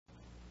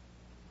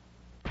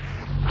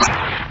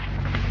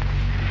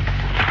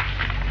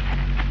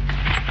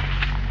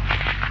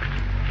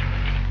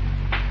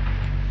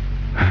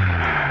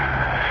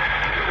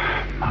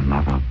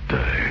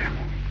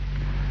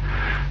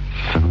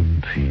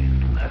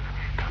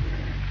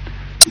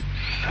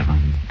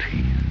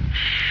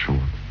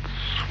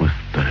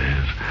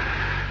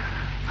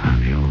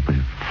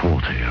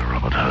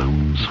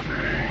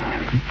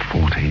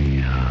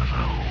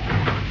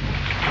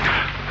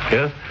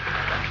Yes?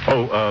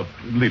 Oh,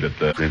 leave it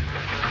there.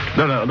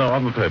 No,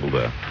 on the table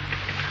there.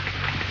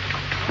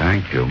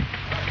 Thank you.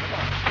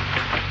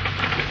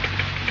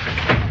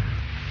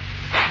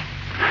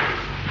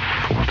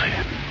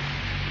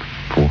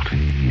 40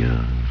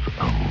 years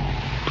old.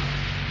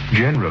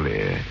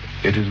 Generally,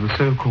 it is the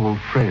so-called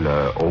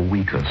frailer or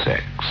weaker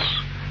sex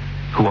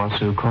who are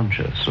so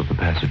conscious of the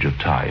passage of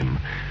time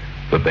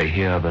that they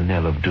hear the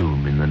knell of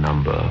doom in the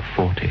number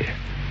 40.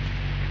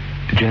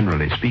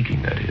 Generally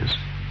speaking, that is.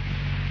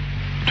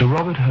 To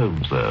Robert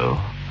Holmes, though,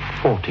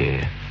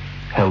 40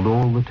 held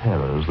all the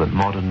terrors that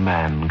modern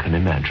man can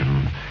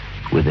imagine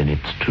within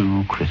its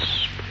two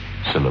crisp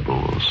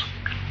syllables.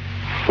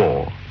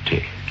 40.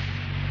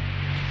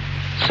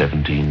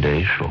 17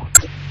 days short.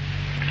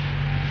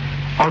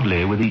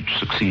 Oddly, with each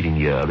succeeding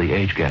year, the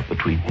age gap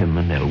between him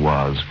and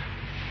Eloise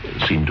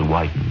seemed to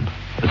widen,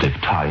 as if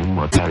time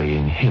were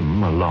carrying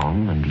him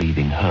along and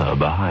leaving her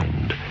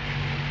behind.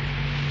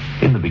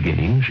 In the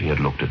beginning, she had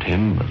looked at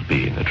him as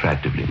being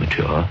attractively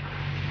mature,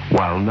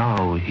 while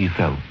now he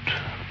felt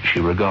she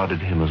regarded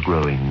him as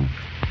growing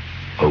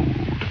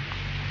old.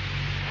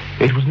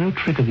 It was no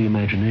trick of the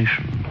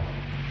imagination,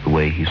 the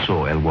way he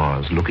saw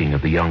Eloise looking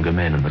at the younger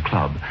men in the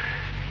club,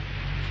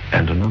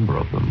 and a number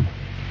of them,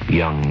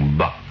 young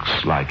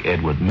bucks like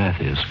Edward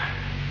Mathis,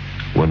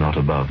 were not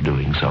above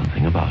doing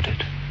something about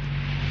it.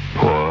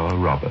 Poor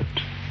Robert.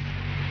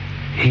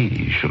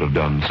 He should have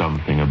done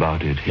something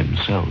about it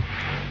himself.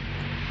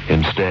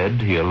 Instead,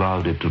 he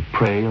allowed it to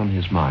prey on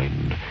his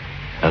mind,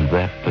 and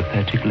that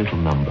pathetic little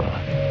number,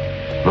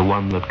 the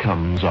one that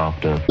comes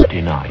after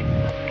 39,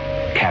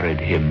 carried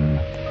him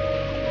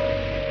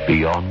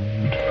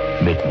beyond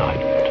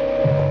midnight.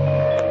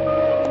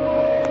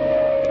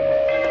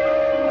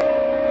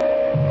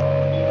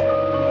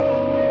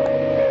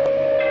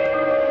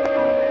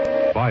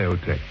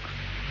 Biotex,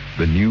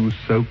 the new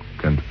soak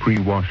and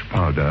pre-wash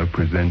powder,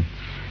 presents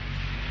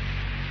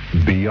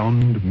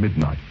Beyond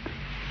Midnight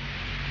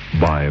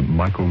by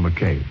Michael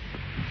McCabe.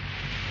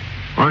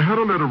 I had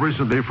a letter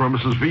recently from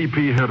Mrs.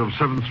 V.P. Head of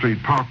 7th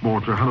Street,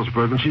 Parkmore,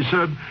 Johannesburg, and she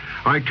said,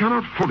 I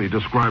cannot fully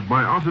describe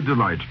my utter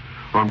delight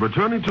on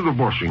returning to the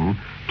washing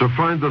to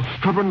find the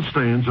stubborn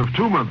stains of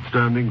 2 months'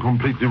 standing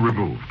completely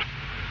removed.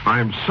 I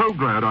am so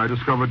glad I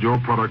discovered your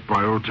product,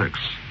 Biotex.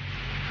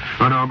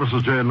 And now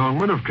Mrs. J.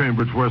 Longman of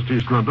Cambridge, West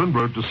East London,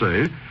 wrote to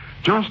say,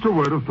 just a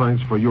word of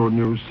thanks for your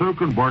new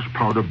soak and wash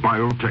powder,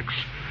 Biotex.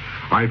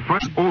 I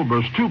find it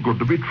almost too good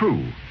to be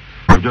true.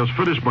 I've just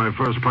finished my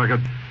first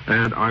packet,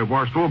 and I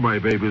washed all my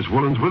baby's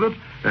woolens with it,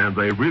 and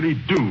they really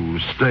do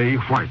stay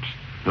white.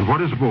 And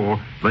what is more,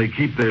 they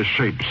keep their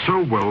shape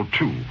so well,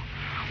 too.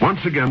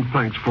 Once again,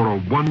 thanks for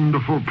a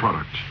wonderful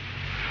product.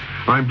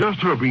 I'm just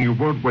hoping you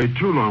won't wait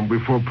too long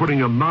before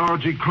putting a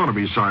large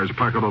economy-size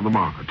packet on the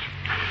market.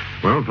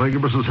 Well, thank you,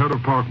 Mrs. Head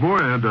of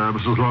Parkmore, and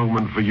Mrs.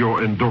 Longman, for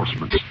your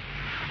endorsement.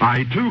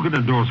 I, too, can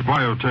endorse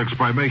Biotex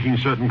by making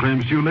certain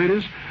claims to you,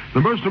 ladies, the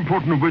most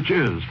important of which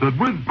is that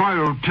with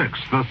Biotex,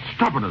 the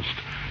stubbornest,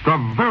 the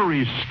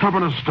very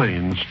stubbornest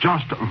stains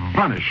just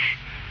vanish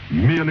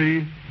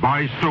merely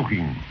by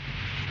soaking.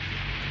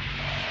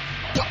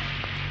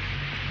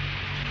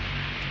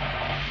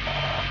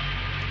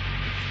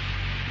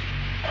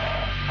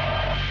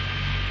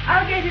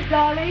 I'll get it,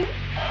 darling.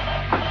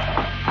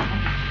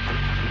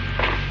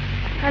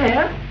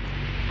 Hello?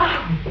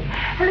 Oh,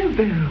 hello,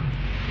 Beryl.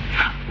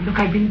 Look,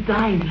 I've been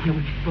dying to hear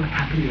what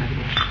happened the other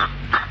day.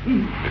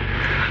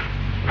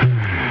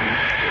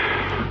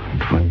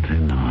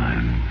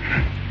 29.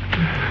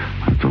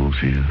 I thought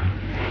she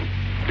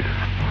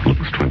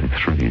looks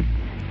 23.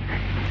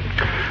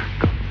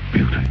 Got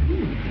beauty,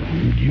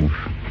 youth,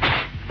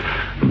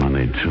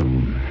 money, too.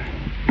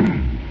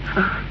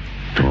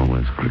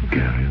 Always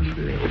gregarious.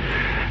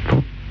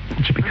 Thought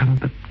she'd become a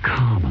bit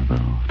calmer, though,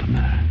 after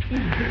marriage.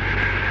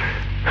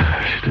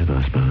 She did,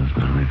 I suppose,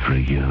 but only for a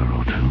year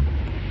or two.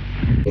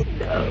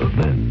 No.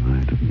 Then I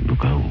didn't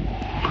look old.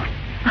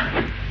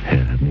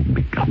 Hair hadn't even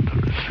begun to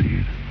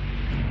recede.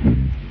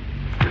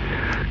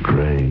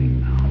 Grey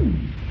now,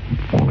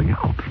 falling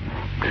out.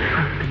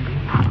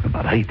 I look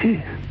about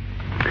 80.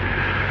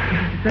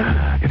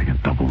 Getting a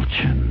double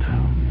chin,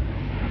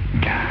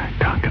 too.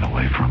 Can't get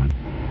away from it.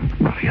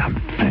 Really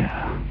unfair.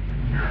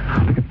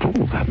 I think it's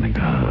all happening to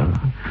her.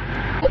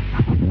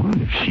 I wouldn't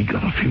mind if she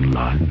got a few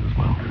lines as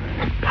well.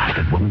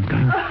 Bastard woman's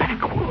going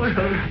backwards.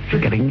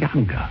 She's getting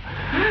younger.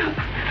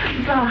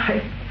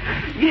 Bye.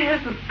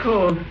 Yes, of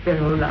course,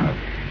 Beryl, love.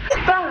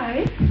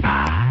 Bye.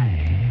 Bye.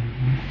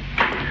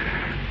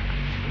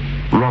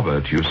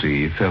 Robert, you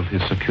see, felt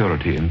his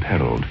security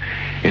imperiled.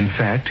 In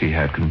fact, he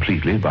had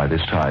completely, by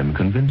this time,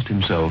 convinced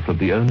himself that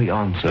the only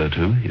answer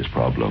to his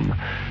problem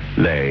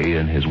lay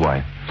in his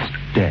wife's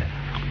death.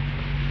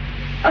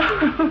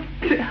 Oh,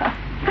 dear.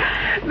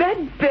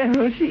 That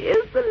Beryl, she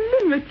is the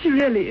limit, she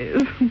really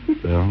is.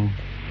 Beryl?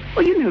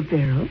 Oh, you know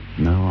Beryl?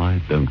 No,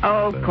 I don't.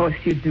 Oh, of course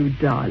you do,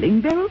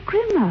 darling. Beryl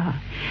Crimmer.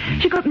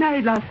 She got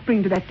married last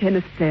spring to that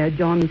tennis player,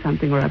 John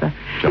something or other.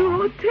 John? We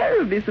were all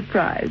terribly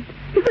surprised.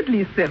 He's at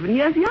least 7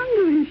 years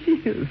younger than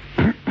she is.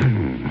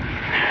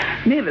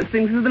 Mavis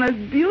thinks he's the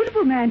most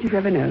beautiful man she's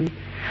ever known.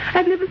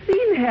 I've never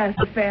seen hair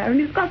so fair, and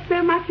he's got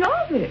so much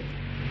of it.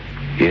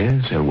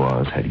 Yes,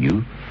 Eloise had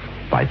youth,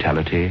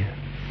 vitality,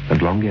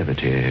 and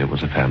longevity. It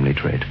was a family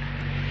trait.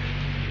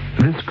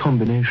 This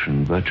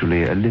combination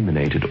virtually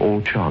eliminated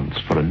all chance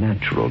for a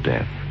natural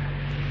death.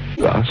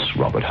 Thus,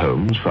 Robert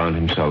Holmes found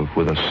himself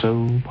with a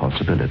sole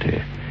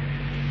possibility.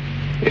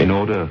 In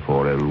order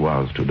for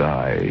Eloise to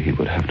die, he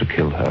would have to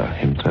kill her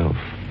himself.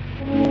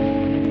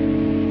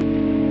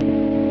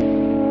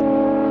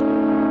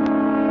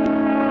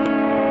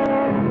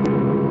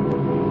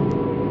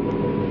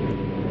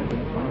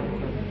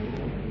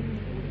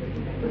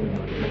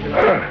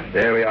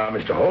 There we are,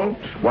 Mr. Holmes.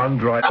 One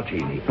dry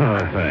martini. Oh,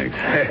 thanks.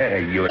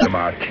 You and the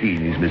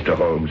martinis, Mr.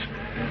 Holmes.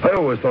 I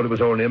always thought it was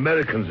only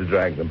Americans who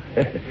drank them.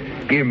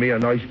 Give me a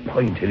nice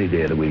pint any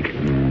day of the week.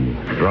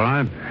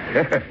 Dry?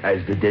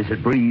 As the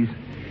desert breeze.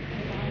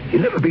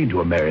 You've never been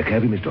to America,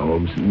 have you, Mr.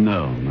 Holmes?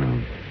 No.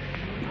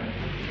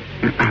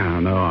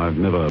 No, I've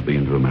never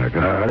been to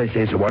America. They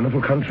say it's a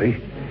wonderful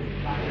country.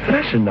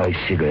 That's a nice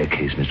cigarette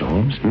case, Mr.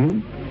 Holmes.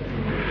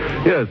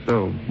 Yes,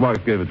 so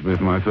wife gave it to me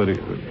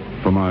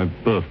for my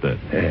birthday.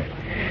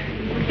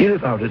 You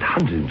live out at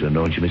Huntington,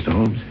 don't you, Mr.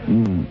 Holmes?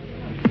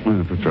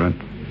 Yes, that's right.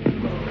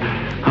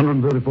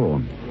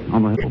 134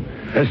 on the hill.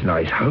 That's a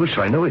nice house,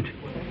 I know it.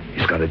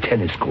 It's got a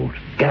tennis court,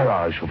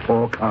 garage for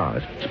 4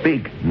 cars. It's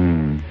big.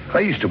 I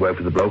used to work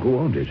for the bloke who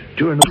owned it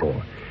during the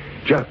war.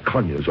 Jack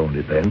Conyers owned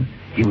it then.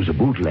 He was a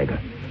bootlegger.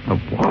 A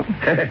what?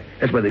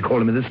 That's why they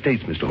call him in the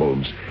States, Mr.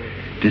 Holmes.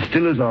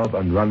 Distillers of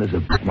and runners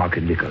of black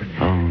market liquor.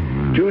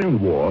 During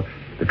the war,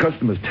 the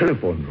customers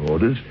telephoned their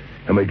orders,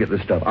 and we'd get the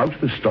stuff out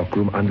of the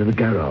stockroom under the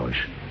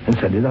garage and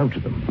send it out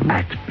to them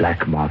at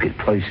black market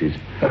prices.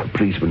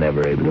 Police were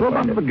never able to Room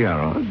find under it. the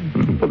garage?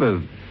 But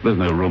there's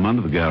no room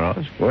under the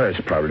garage. Well, it's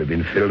probably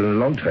been filled in a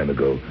long time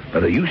ago, but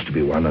there used to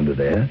be one under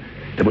there.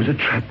 There was a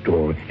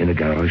trapdoor in the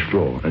garage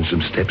floor and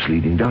some steps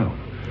leading down.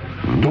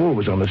 The door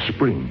was on a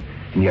spring,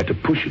 and you had to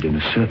push it in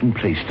a certain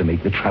place to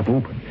make the trap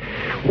open.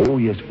 Oh,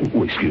 yes.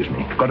 Oh, excuse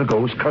me. Gotta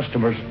go. It's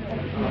customers.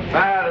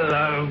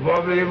 Hello,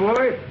 Bobby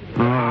boy.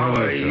 How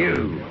are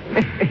you?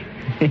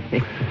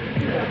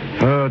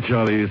 Oh,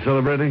 Charlie, you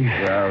celebrating?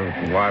 Well,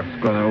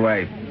 wife's gone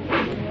away.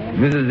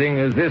 Visiting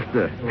her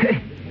sister.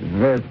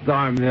 First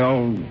time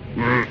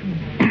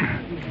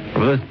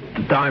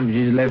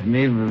she's left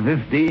me for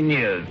 15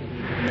 years.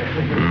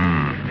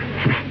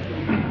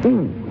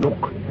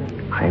 Look,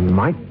 I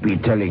might be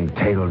telling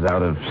tales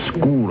out of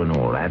school and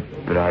all that,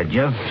 but I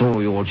just saw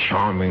your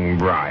charming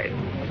bride.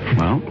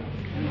 Well?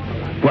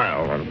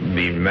 Well, I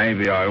mean,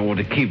 maybe I ought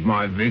to keep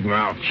my big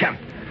mouth shut.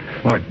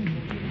 What?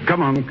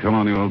 Come on,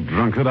 you're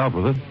drunk it up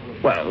with it.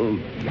 Well,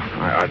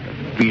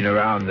 I've been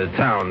around the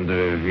town to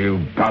a few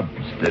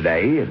pubs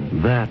today,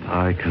 and... That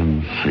I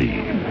can see.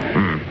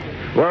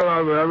 Well,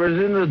 I was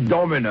in the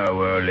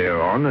Domino earlier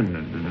on,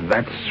 and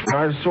that's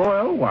where I saw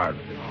Elwood.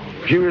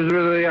 She was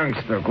with a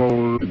youngster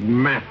called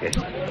Mathis.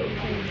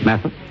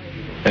 Mathis?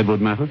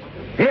 Edward Mathis?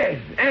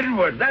 Yes,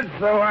 Edward, that's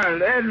the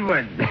one,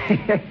 Edward.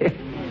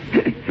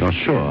 You're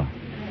sure?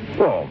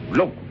 Well,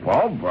 look,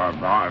 Bob,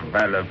 I've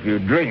had a few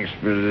drinks,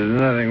 but there's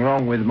nothing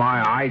wrong with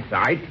my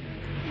eyesight.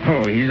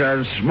 Oh, he's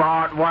a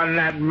smart one,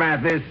 that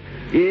Mathis.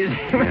 He's...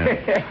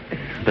 Yeah.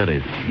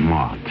 Very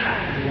smart.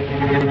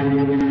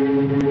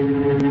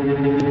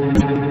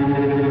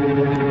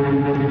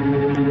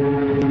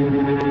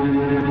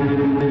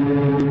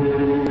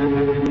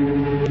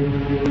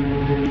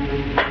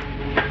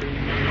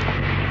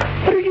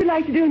 What would you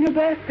like to do on your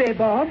birthday,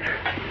 Bob?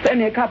 It's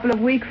only a couple of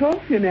weeks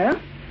off, you know.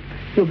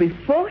 You'll be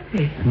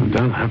 40. You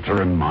don't have to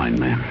remind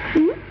me.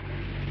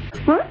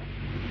 What?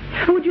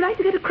 Would you like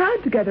to get a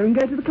crowd together and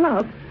go to the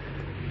club?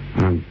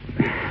 I'm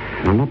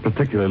not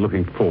particularly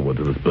looking forward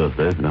to this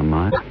birthday, if you don't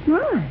mind.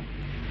 Why?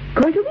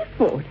 Going to be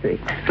 40.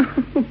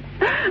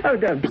 Oh,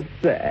 don't be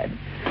sad.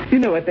 You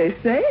know what they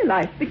say,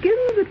 life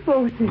begins at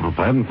 40. Oh,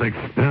 for heaven's sake,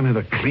 spare me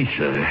the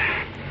cliche.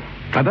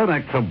 I don't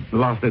act so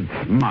blasted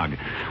smug.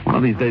 One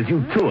of these days,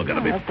 you two are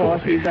going to be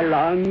 40. 40's a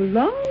long,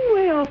 long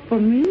way off for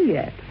me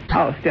yet.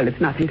 Oh, still, it's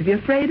nothing to be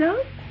afraid of.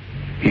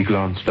 He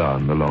glanced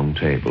down the long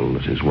table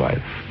at his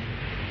wife.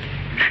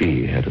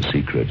 She had a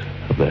secret,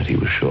 of that he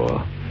was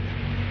sure.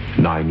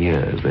 9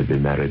 years they'd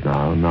been married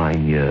now,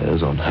 9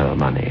 years on her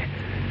money.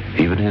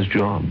 Even his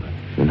job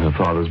in her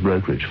father's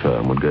brokerage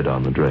firm would go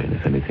down the drain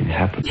if anything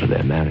happened to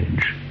their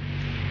marriage.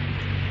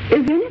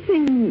 Is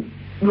anything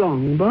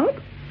wrong, Bob?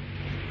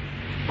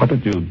 What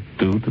did you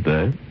do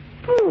today?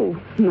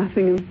 Oh,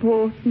 nothing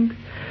important.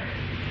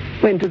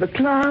 Went to the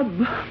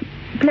club,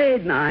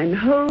 played 9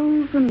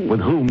 holes, and... With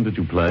whom did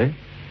you play?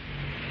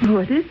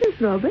 What is this,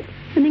 Robert?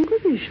 An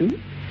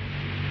inquisition?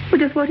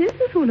 Well, just what is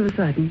this all of a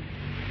sudden?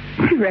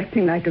 You're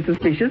acting like a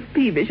suspicious,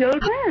 peevish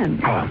old man.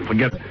 Oh,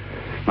 forget it.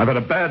 I've had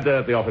a bad day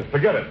at the office.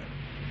 Forget it.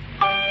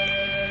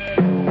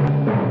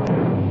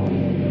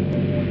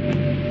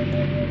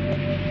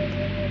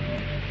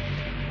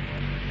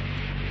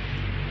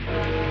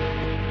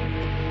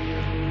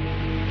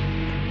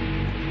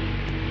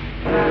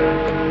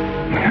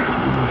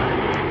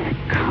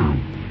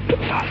 Come,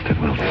 blasted,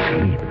 we'll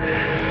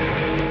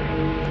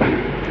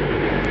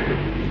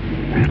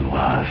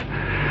does.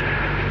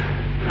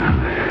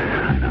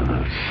 I know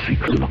those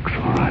secret looks,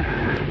 all right.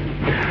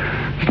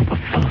 It's not the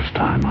first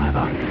time,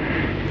 either.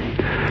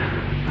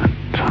 That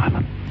time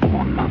at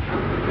Bournemouth.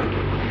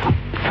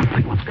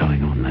 Something was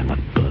going on there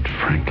with Bert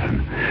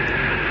Franklin.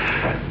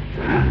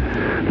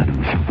 Then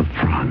in the south of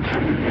France,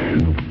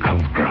 North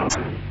Cosgrove.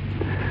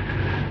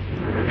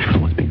 She's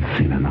always been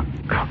seen in a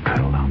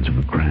cocktail lounge of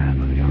the Grand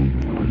with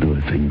young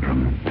Louis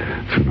Ingram,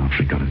 soon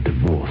after he got his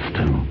divorce,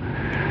 too.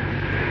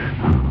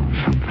 Oh,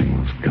 something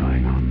was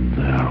going on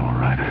there, all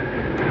right,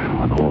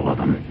 with all of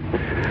them.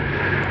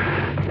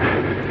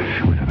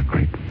 She always had a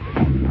great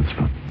fondness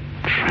for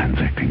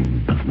transacting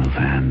business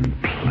and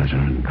pleasure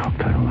in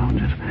cocktail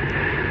lounges.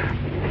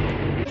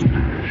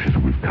 She's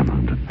always come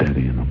home to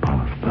Daddy in the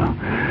past, though.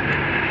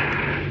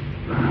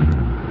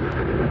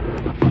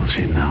 But will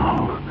she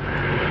now?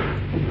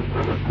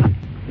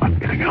 I'm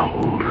getting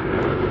old.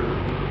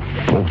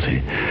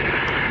 40.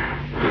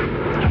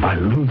 If I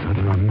lose her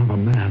to another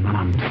man, then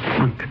I'm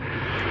sunk.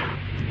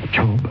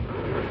 Job,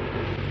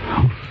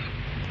 house,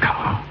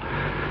 car.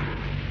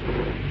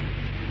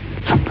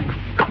 Something's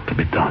got to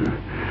be done.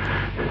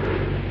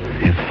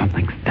 Yes,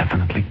 something's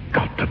definitely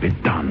got to be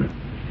done.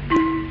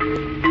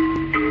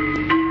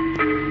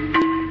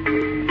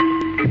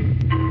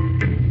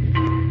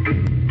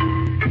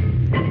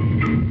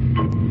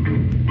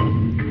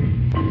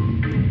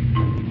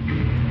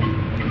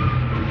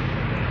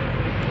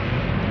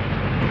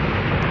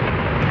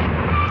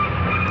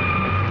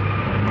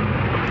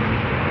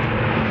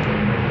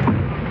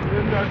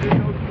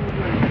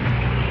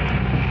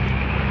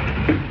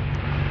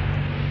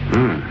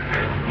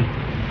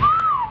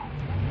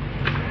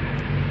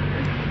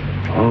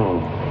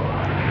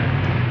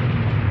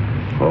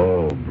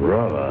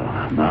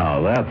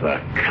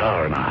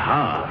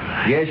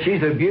 Yes,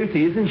 she's a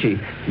beauty, isn't she?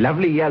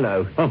 Lovely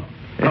yellow. Oh,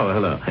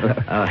 hello.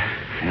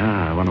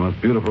 Yeah, one of the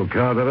most beautiful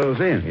cars I've ever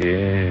seen.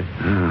 Yeah.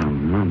 Oh,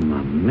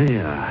 mamma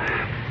mia.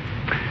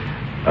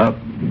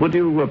 Would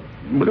you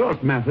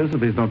ask Mathis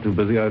if he's not too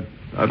busy? I'd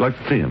like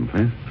to see him,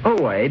 please.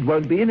 Oh, Ed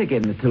won't be in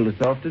again until this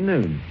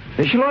afternoon.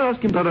 Shall I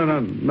ask him? No,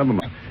 never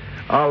mind.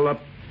 I'll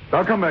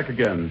come back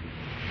again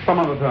some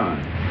other time.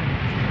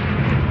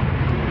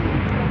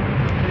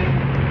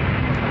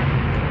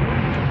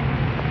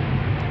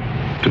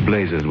 To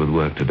blazes with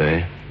work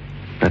today.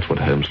 That's what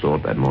Holmes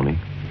thought that morning.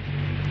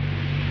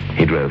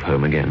 He drove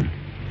home again.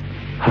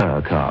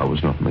 Her car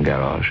was not in the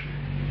garage.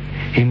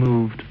 He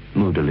moved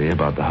moodily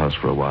about the house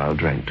for a while,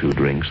 drank 2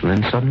 drinks, and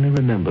then suddenly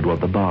remembered what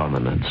the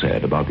barman had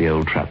said about the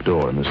old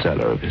trapdoor in the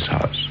cellar of his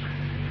house.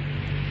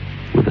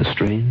 With a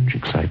strange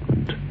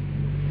excitement,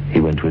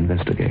 he went to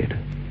investigate.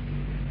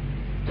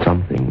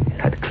 Something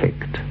had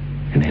clicked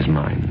in his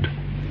mind.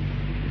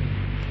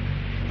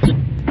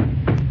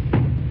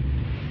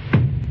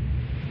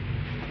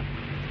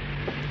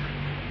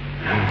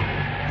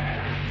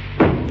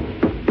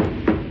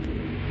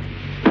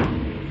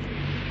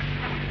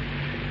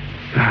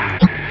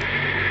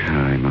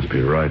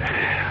 Be right.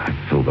 I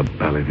filled the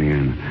bally thing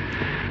in.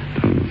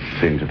 Doesn't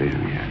seem to be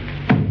in here.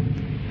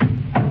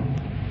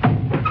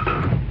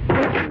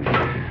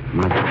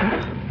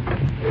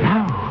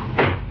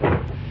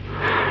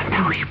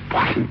 No, he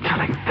wasn't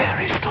telling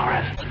fairy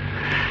stories.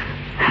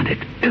 And it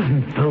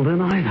isn't filled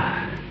in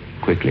either.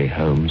 Quickly,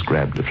 Holmes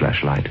grabbed the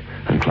flashlight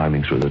and,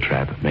 climbing through the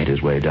trap, made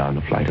his way down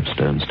a flight of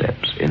stone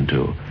steps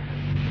into...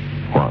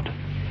 what?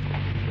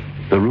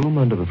 The room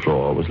under the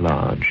floor was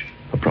large,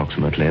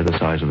 approximately the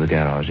size of the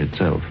garage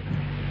itself.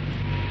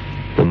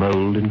 The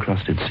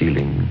mold-encrusted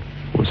ceiling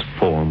was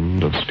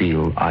formed of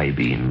steel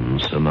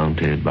I-beams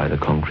surmounted by the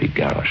concrete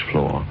garage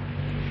floor.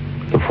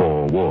 The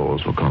 4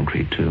 walls were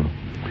concrete, too.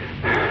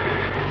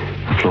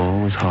 The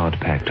floor was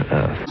hard-packed to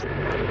earth.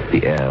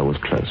 The air was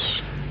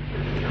close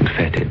and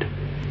fetid.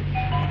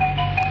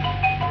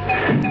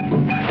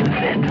 This is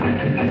it.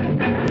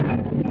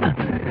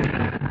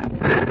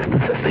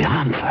 This is the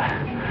answer.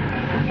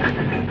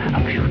 A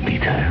few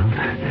details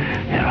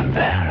here and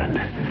there,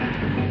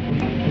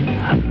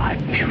 and my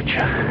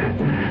future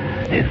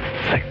is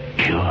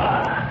secure.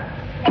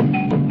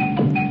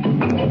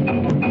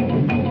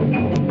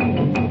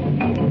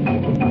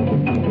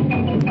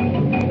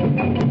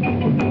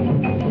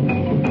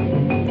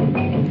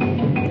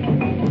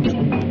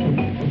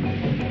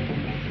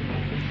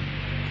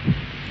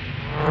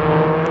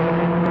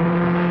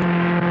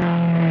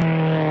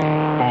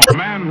 For a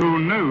man who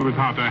knows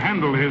how to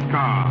handle his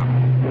car.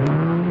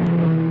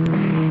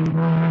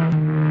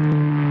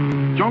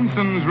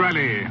 Johnson's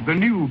Raleigh, the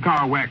new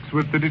car wax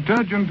with the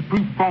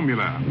detergent-proof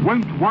formula,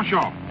 won't wash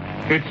off.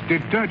 It's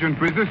detergent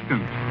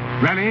resistant.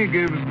 Raleigh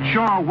gives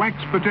sure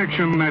wax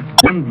protection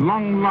that's and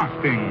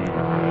long-lasting.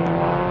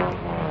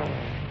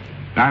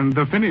 And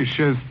the finish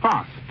is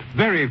fast,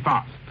 very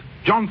fast.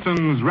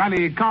 Johnson's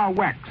Raleigh car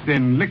wax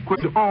in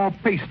liquid or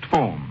paste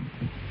form.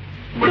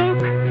 Soak,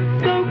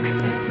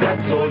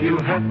 that's all you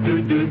have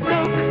to do.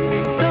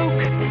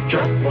 Soak,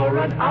 just for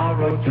an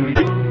hour or 2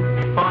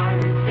 you'll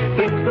find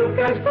things look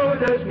as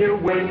good as new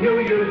when you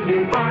use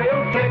new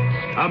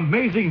Biotex.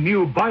 Amazing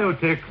new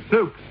Biotex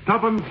soaks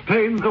stubborn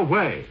stains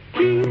away.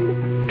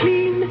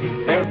 Clean,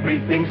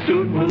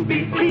 soon will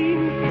be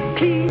clean,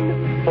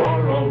 clean,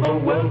 for all the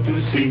world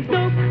to see.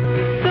 Soak,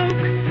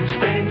 soak,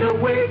 stains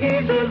away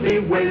easily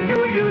when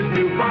you use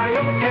new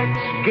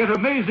Biotex. Get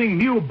amazing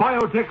new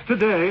Biotex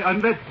today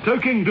and let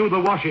soaking do the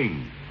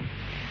washing.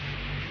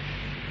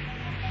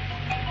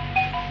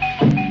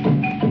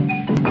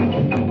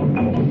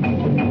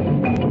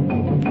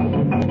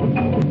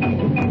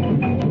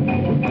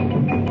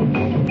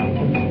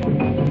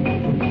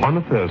 On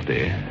a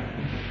Thursday,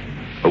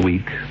 a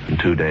week and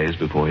 2 days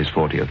before his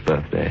 40th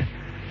birthday,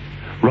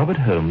 Robert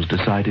Holmes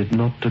decided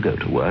not to go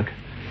to work.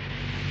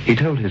 He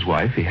told his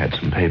wife he had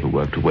some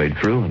paperwork to wade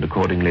through, and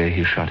accordingly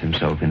he shut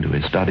himself into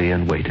his study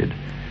and waited.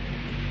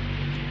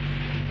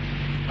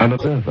 An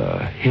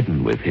observer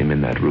hidden with him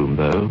in that room,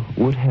 though,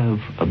 would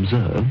have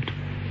observed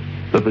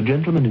that the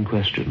gentleman in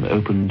question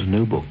opened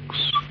no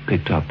books,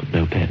 picked up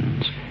no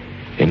pens.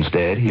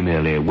 Instead, he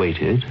merely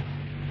waited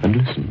and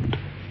listened,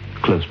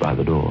 close by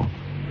the door.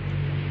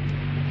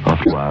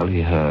 After a while,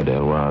 he heard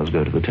Eloise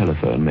go to the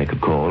telephone, make a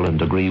call,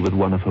 and agree with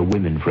one of her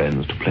women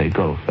friends to play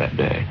golf that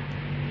day.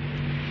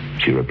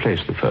 She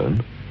replaced the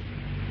phone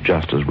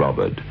just as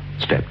Robert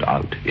stepped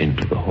out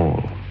into the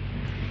hall.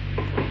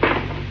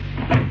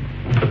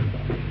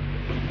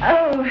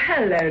 Oh,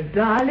 hello,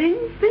 darling.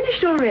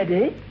 Finished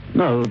already?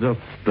 No,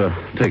 just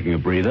taking a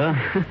breather.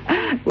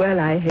 Well,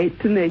 I hate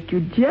to make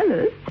you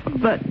jealous,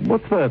 but...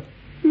 What's that?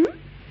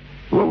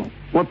 Well,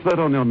 what's that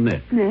on your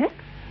neck? Neck?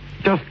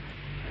 Just...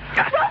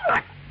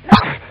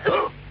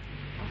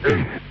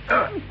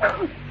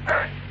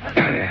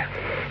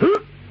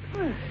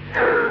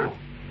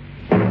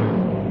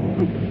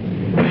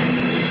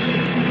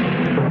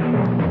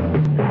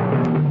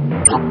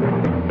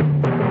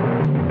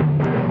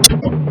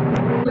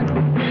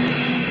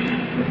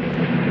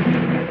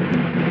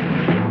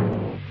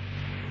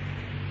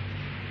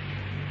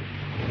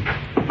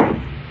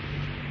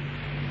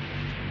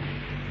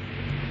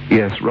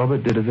 Yes,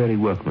 Robert did a very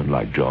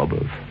workmanlike job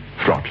of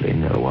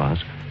throttling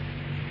Eloise.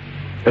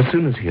 As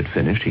soon as he had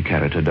finished, he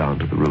carried her down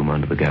to the room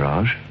under the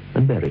garage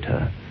and buried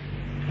her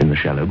in the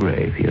shallow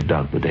grave he had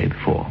dug the day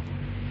before.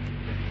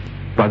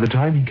 By the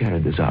time he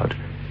carried this out,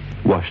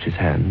 washed his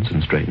hands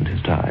and straightened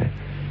his tie,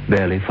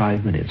 barely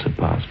 5 minutes had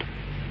passed.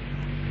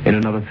 In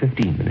another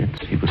 15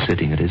 minutes, he was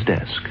sitting at his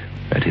desk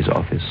at his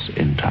office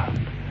in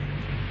town.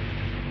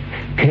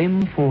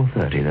 Came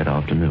 4:30 that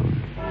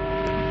afternoon.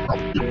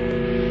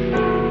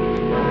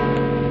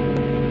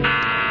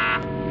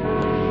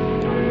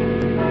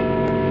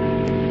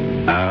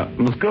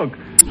 Miss Cook,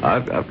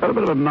 I've got a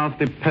bit of a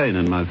nasty pain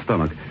in my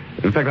stomach.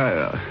 In fact,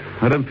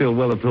 I don't feel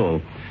well at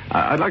all.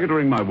 I'd like you to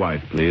ring my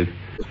wife, please.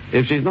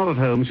 If she's not at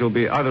home, she'll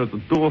be either at the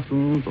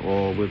Dawsons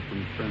or with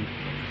some friends.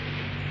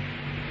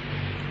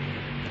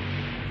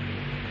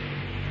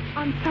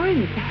 I'm sorry,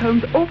 Mr.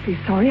 Holmes. Awfully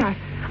sorry.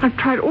 I've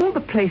tried all the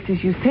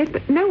places you said,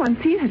 but no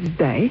one's seen her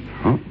today.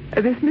 Huh?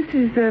 This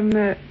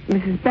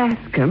Mrs.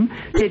 Bascom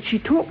said she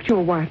talked to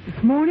your wife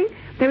this morning.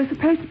 They were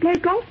supposed to play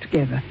golf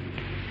together.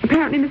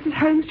 Apparently, Mrs.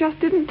 Holmes just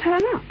didn't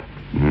turn up.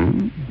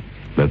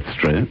 That's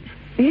strange.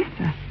 Yes,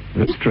 sir.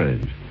 That's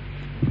strange.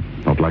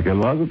 Not like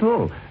Eloise at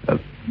all.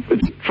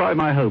 Would you try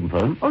my home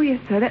phone? Oh, yes,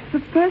 sir. That's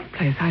the first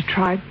place I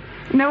tried.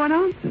 No one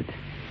answered.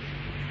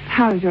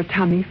 How does your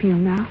tummy feel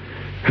now?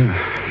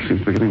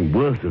 Seems to be getting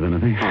worse, if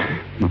anything.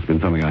 Must have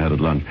been something I had at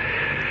lunch.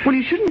 Well,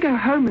 you shouldn't go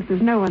home if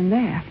there's no one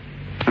there.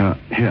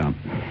 Here.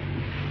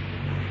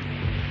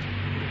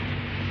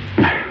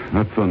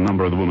 That's the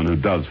number of the woman who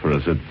does for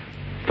us. It's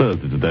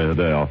Thursday today, her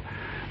day off.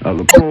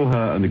 Call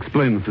her and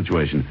explain the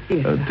situation.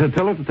 Yes,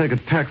 tell her to take a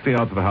taxi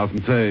out to the house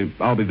and say,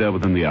 I'll be there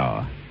within the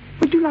hour.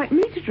 Would you like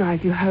me to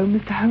drive you home,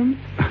 Mr. Holmes?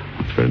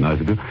 That's very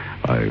nice of you.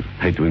 I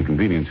hate to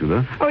inconvenience you,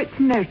 though. Oh, it's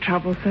no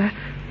trouble, sir.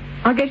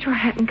 I'll get your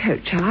hat and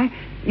coat, shall I?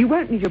 You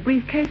won't need your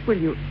briefcase, will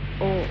you?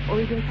 Or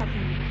is there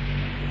something...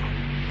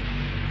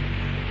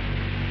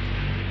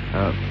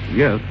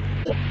 Yes.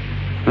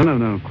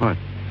 No, quite.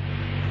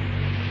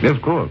 Yes,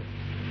 of course.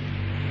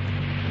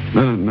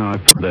 No, I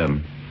put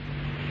them.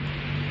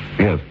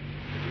 Yes.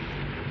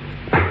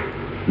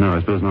 No, I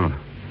suppose not.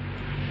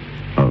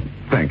 Oh,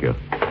 thank you.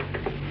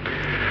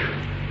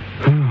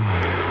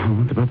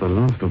 What about the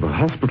last of the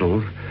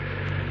hospitals?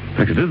 In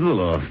fact, it is the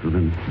last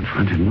within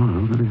 20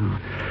 miles, anyhow.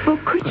 Well,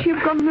 could she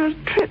have gone on a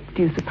trip,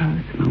 do you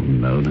suppose?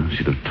 No,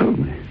 she'd have told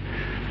me.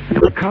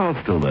 And the car's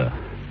still there.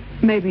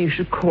 Maybe you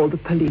should call the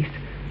police.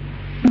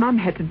 Mum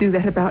had to do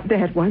that about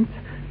Dad once.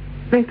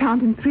 They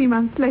found him 3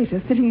 months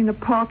later, sitting in a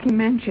park in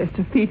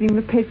Manchester, feeding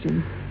the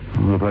pigeons.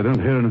 Well, if I don't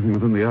hear anything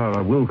within the hour,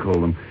 I will call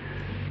them.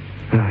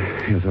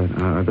 Yes,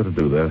 I better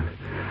do that.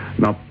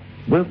 Now,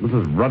 where's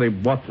Mrs. Ruddy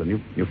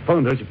Watson? You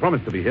phoned her. She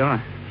promised to be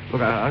here.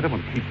 Look, I don't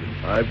want to keep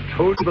you. I've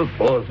told you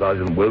before,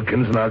 Sergeant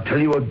Wilkins, and I'll tell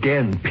you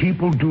again.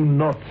 People do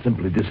not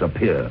simply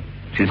disappear.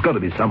 She's got to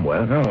be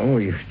somewhere. Oh,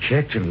 we've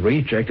checked and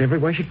rechecked every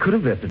way she could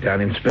have left the town,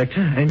 Inspector,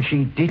 and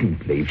she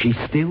didn't leave. She's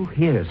still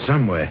here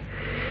somewhere.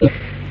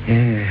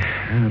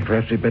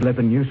 Perhaps we'd better let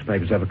the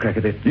newspapers have a crack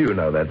at it. You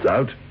know that's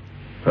out.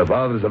 Her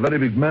father's a very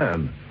big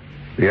man.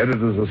 The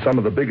editors of some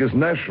of the biggest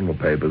national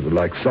papers are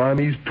like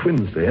Siamese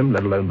twins to him,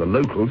 let alone the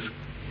locals.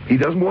 He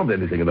doesn't want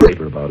anything in the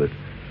paper about it.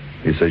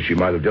 He says she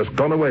might have just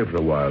gone away for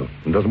a while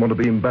and doesn't want to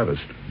be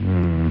embarrassed.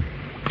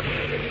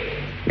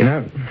 You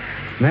know,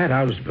 that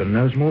husband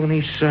knows more than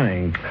he's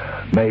saying.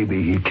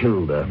 Maybe he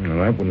killed her. Well,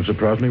 that wouldn't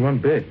surprise me one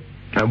bit.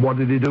 And what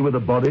did he do with the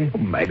body?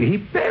 Well, maybe he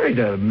buried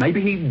her.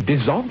 Maybe he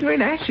dissolved her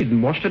in acid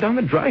and washed her down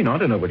the drain. I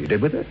don't know what he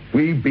did with her.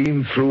 We've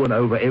been through and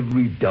over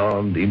every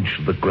darned inch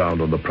of the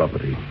ground on the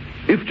property.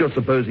 If just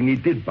supposing he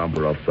did bump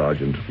her off,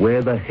 Sergeant,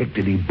 where the heck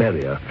did he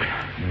bury her?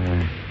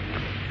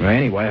 Well,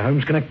 anyway,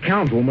 Holmes can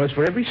account almost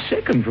for every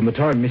second from the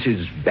time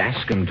Mrs.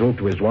 Bascom talked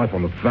to his wife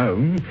on the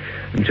phone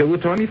until the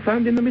time he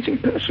phoned in the missing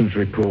persons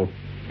report.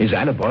 His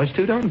alibi's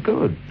too darn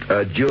good.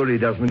 A jury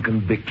doesn't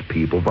convict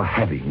people for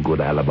having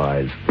good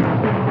alibis.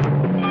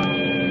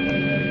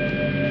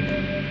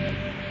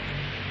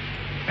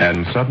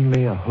 And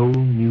suddenly a whole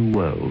new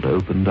world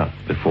opened up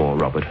before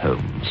Robert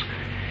Holmes.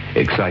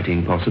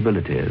 Exciting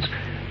possibilities.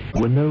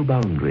 There were no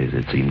boundaries,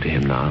 it seemed to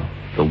him now.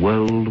 The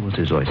world was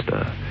his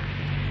oyster.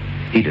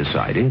 He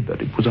decided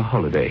that it was a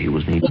holiday he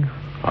was needing.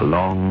 A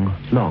long,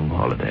 long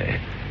holiday.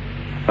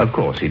 Of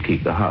course, he'd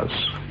keep the house.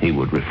 He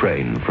would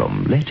refrain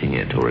from letting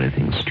it or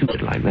anything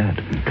stupid like that.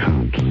 You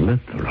can't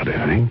let the ruddy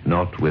thing.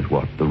 Not with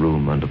what the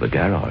room under the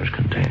garage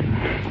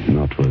contained.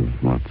 Not with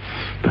what's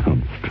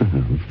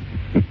downstairs.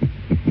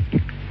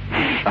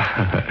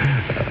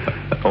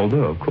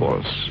 Although, of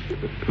course,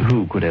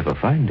 who could ever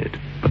find it?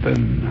 But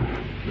then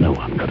no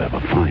one could ever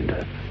find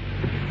it.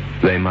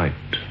 They might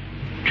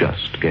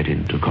just get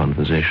into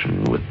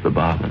conversation with the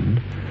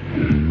barman.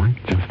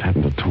 Might just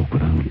happen to talk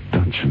with old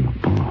Dutch in the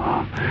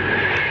bar.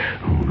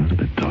 Oh, that's a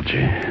bit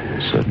dodgy.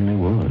 Certainly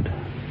would.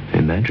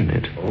 Imagine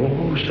it.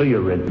 Oh, so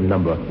you're renting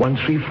number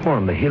 134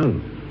 on the hill.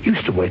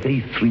 Used to work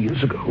there 3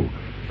 years ago.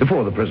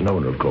 Before the present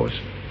owner, of course.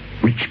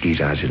 Rich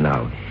geezer has it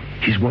now.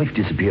 His wife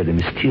disappeared in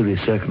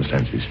mysterious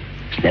circumstances.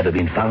 It's never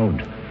been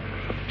found.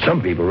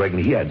 Some people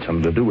reckon he had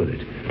something to do with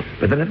it,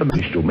 but they never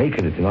managed to make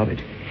anything of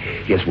it.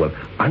 Yes, well,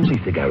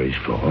 underneath the garage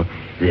floor,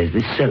 there's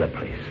this cellar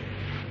place.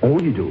 All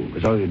you do,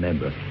 as I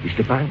remember, is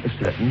to bang a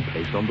certain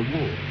place on the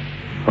wall.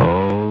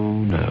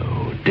 Oh,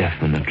 no,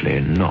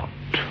 definitely not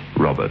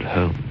Robert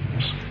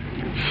Holmes.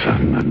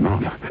 Certainly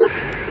not.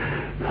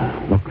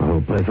 Lock the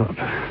whole place up.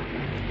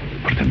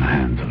 Put it in the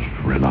hands of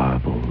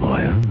reliable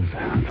lawyers.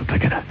 They'll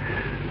take it.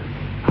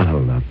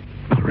 I'll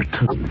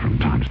return from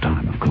time to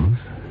time, of course.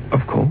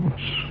 Of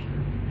course.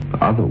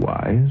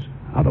 Otherwise,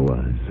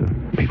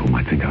 people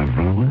might think I've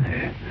run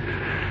away.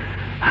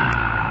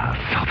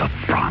 South of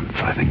France,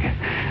 I think.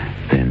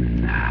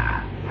 Then,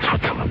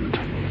 Switzerland.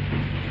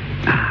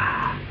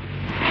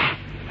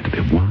 It'd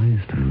be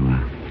wise to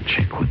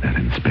check with that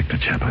inspector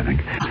chap, I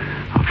think.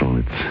 After all,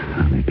 it's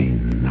only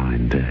been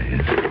 9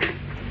 days.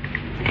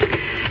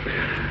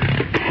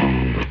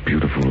 All the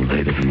beautiful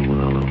ladies in the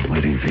world are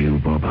waiting for you,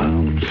 Bob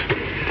Holmes.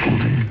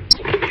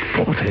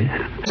 40?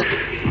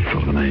 What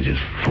sort of an age is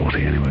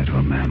 40 anyway to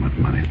a man with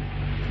money?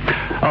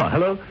 Oh,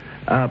 hello.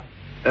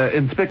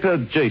 Inspector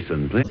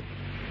Jason, please.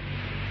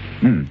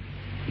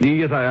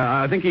 Yes,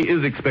 I think he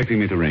is expecting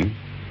me to ring.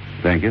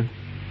 Thank you.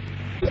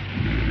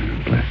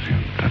 Bless you,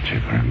 Dutchy,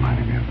 for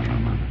reminding me of the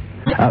Roman.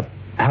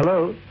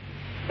 Hello.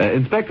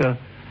 Inspector.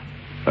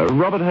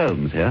 Robert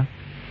Holmes here.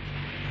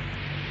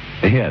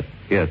 Yes.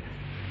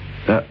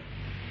 No.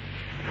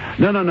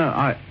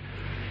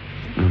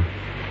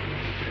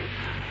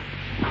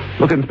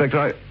 Look,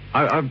 Inspector,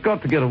 I've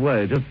got to get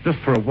away, just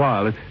for a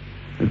while.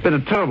 It's been a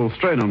terrible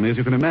strain on me, as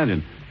you can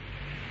imagine.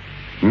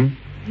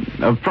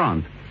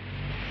 France.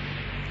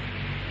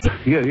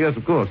 Yes,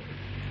 of course.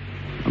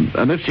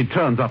 And if she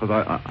turns up, as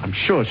I'm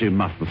sure she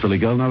must, the silly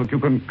girl. Now, if you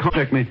can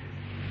contact me.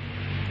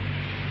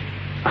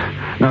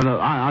 No,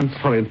 I'm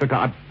sorry,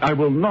 Inspector. I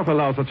will not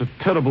allow such a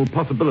terrible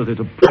possibility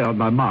to prey on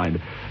my mind.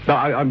 Now,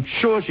 I'm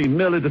sure she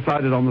merely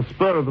decided on the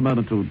spur of the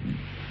moment to...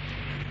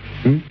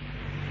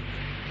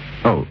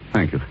 Oh,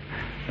 thank you.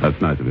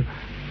 That's nice of you.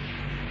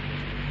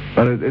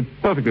 But it's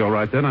perfectly all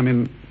right then. I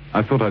mean,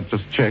 I thought I'd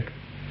just check.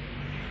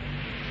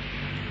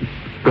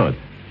 Good,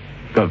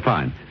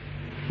 fine.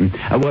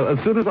 Well,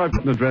 as soon as I've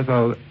got an address,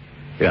 I'll...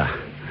 Yeah.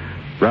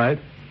 Right.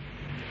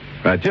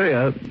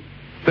 Cheerio.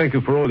 Thank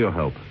you for all your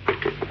help.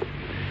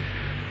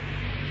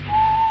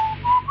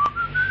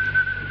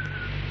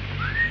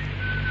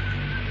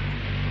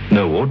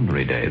 No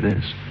ordinary day,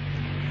 this.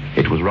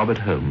 It was Robert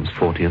Holmes'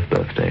 40th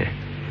birthday.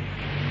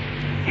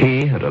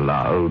 He had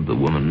allowed the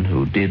woman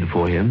who did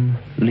for him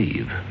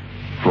leave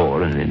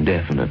for an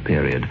indefinite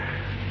period,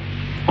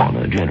 on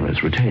a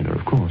generous retainer,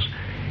 of course.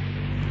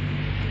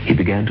 He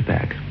began to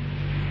pack.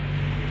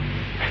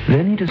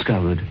 Then he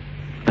discovered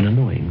an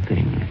annoying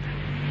thing.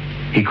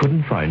 He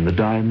couldn't find the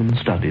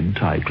diamond-studded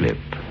tie clip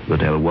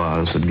that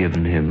Eloise had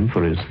given him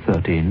for his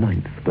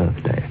 39th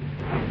birthday.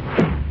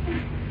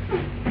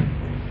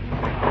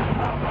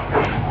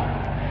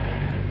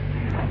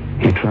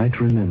 He tried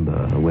to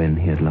remember when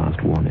he had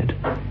last worn it.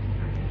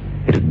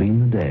 It had been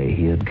the day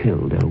he had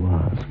killed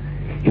Eloise.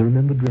 He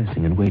remembered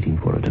dressing and waiting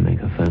for her to make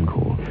her phone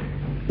call.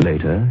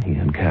 Later, he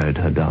had carried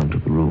her down to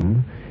the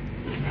room.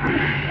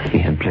 He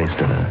had placed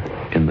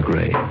her in the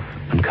grave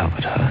and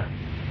covered her.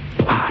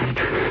 Blast.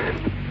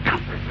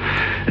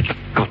 It's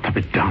got to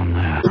be down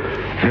there.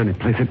 It's the only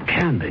place it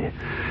can be.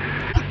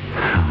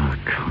 I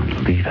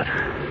can't leave it.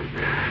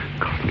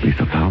 Cost at least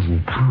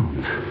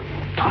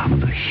 £1,000.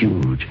 Diamonds are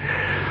huge.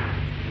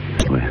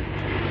 Where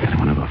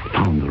anyone ever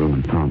found the room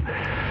and found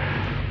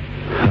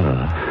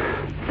her?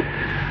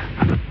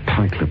 And a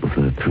tie clip was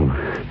there, too.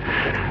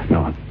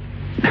 No,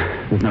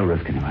 there's no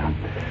risk anyway.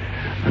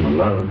 I'm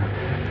alone.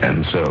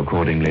 And so,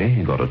 accordingly,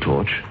 he got a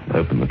torch,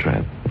 opened the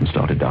trap, and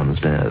started down the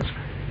stairs.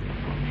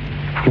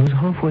 He was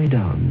halfway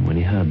down when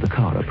he heard the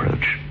car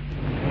approach.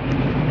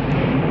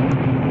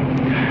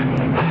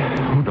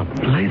 Oh, the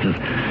blazes.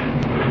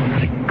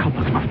 The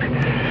coppers must be...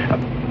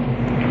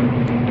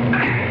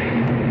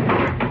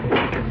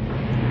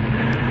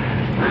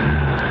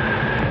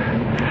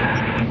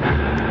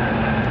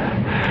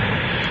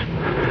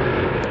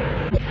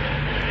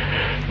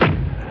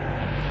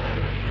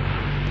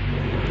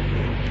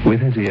 With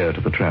his ear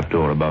to the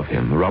trapdoor above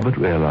him, Robert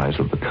realized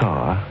that the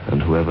car,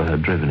 and whoever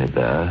had driven it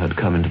there, had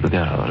come into the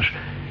garage.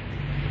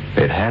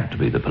 It had to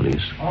be the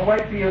police. I'll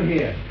wait for you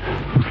here.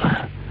 Who's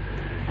that?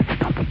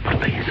 It's not the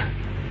police.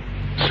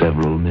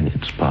 Several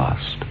minutes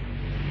passed.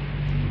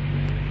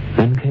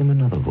 Then came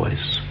another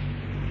voice.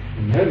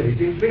 Nobody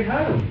seems to be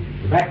home.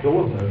 The back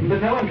door's open,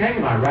 but no one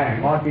came when I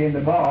rang. Might be in the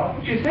bar.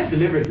 She said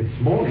deliver it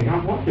this morning.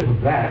 I'm wondering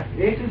of that.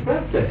 It's his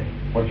birthday.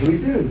 What shall we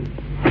do?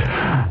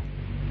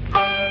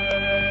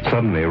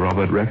 Suddenly,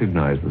 Robert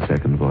recognized the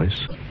second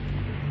voice.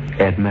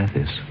 Ed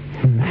Mathis.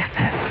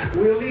 Mathis.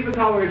 We'll leave the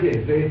car where it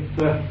is.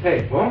 It's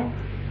paid for.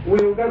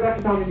 We'll go back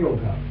to town in your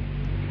car.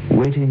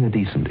 Waiting a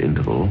decent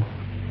interval,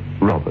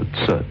 Robert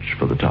searched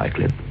for the tie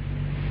clip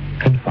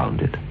and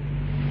found it.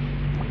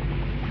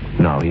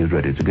 Now he was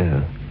ready to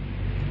go.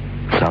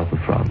 South of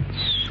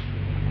France,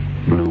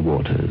 blue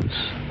waters,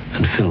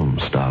 and film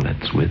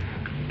starlets with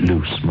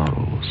loose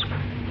morals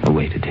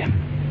awaited him.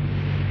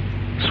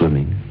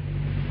 Swimming,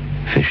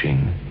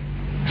 fishing,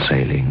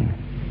 sailing,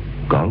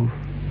 golf.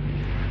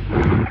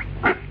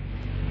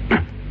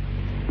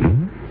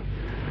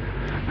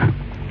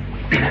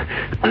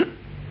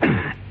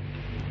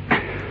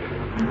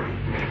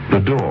 The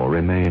door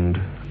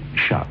remained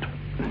shut.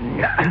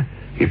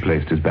 He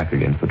placed his back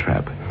against the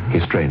trap. He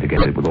strained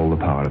against it with all the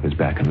power of his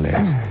back and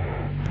legs.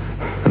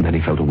 And then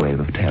he felt a wave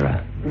of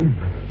terror.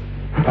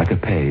 Like a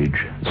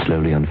page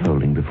slowly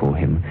unfolding before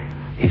him,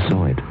 he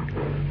saw it.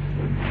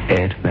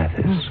 Ed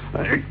Mathis.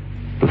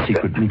 The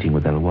secret meeting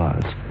with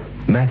Eloise.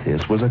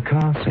 Mathis was a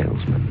car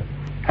salesman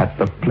at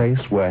the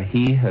place where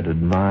he had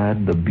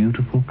admired the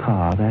beautiful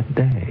car that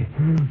day.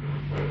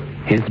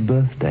 His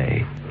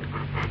birthday.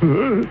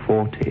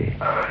 40.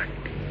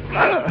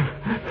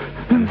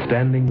 And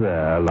standing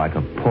there like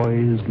a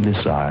poised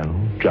missile,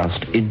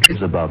 just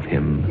inches above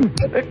him,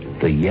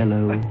 the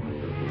yellow,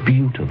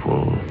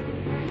 beautiful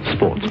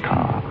sports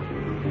car.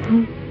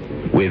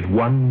 With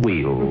one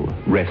wheel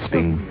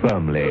resting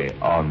firmly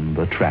on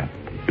the trap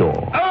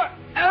door.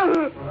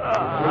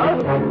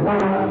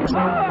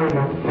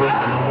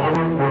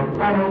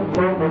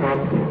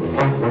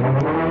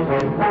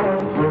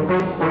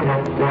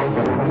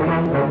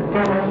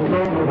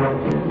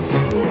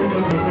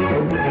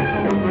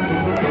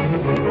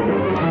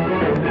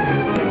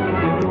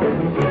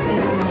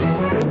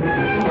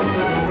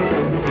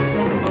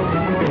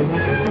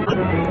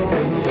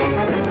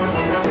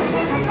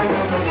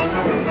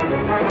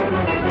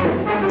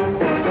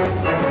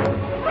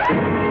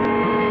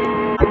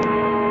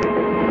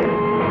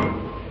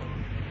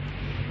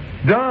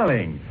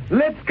 Darling,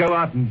 let's go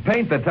out and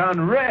paint the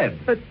town red.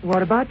 But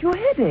what about your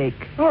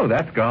headache? Oh,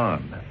 that's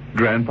gone.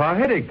 Grandpa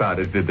Headache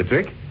Powders did the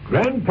trick.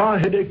 Grandpa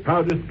Headache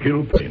Powders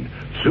kill pain,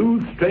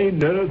 soothe strained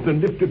nerves,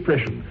 and lift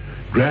depression.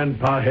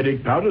 Grandpa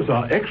Headache Powders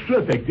are extra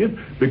effective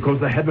because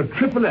they have a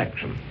triple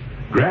action.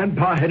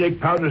 Grandpa Headache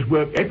Powders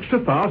work extra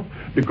fast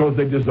because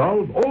they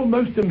dissolve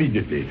almost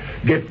immediately.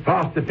 Get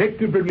fast,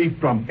 effective relief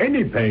from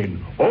any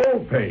pain,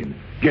 all pain.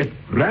 Get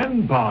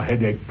Grandpa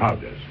Headache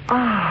Powders.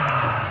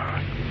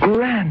 Ah,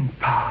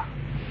 Grandpa.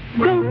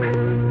 Soak,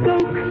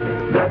 soak,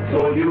 that's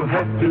all you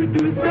have to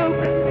do.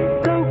 Soak,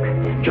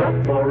 soak,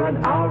 just for an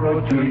hour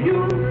or two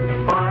you'll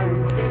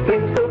find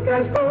things look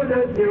as good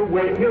as new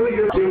when you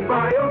use your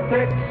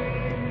Biotex.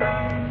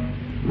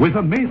 With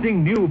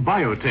amazing new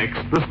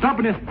Biotex, the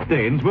stubbornest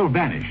stains will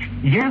vanish.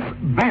 Yes,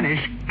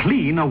 vanish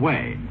clean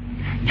away.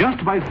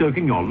 Just by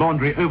soaking your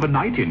laundry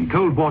overnight in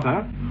cold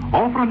water,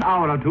 or for an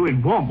hour or two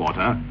in warm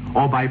water,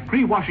 or by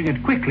pre-washing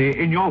it quickly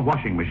in your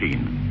washing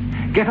machine.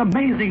 Get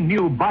amazing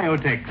new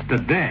Biotex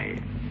today.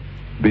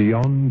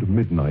 Beyond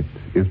Midnight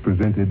is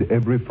presented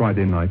every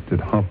Friday night at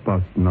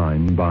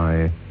 9:30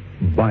 by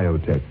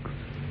Biotex,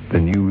 the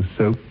new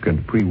soak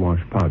and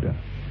pre-wash powder.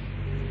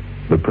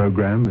 The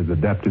program is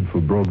adapted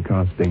for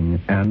broadcasting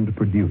and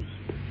produced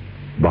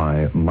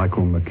by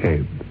Michael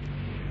McCabe.